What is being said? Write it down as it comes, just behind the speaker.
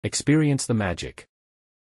Experience the magic.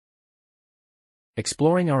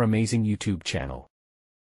 Exploring our amazing YouTube channel.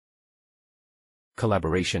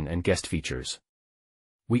 Collaboration and guest features.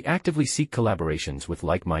 We actively seek collaborations with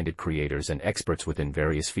like-minded creators and experts within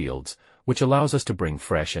various fields, which allows us to bring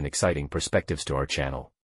fresh and exciting perspectives to our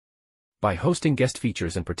channel. By hosting guest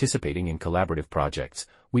features and participating in collaborative projects,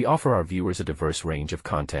 we offer our viewers a diverse range of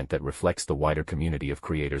content that reflects the wider community of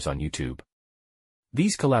creators on YouTube.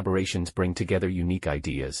 These collaborations bring together unique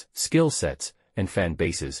ideas, skill sets, and fan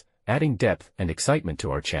bases, adding depth and excitement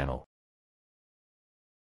to our channel.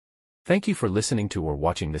 Thank you for listening to or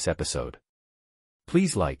watching this episode.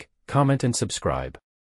 Please like, comment and subscribe.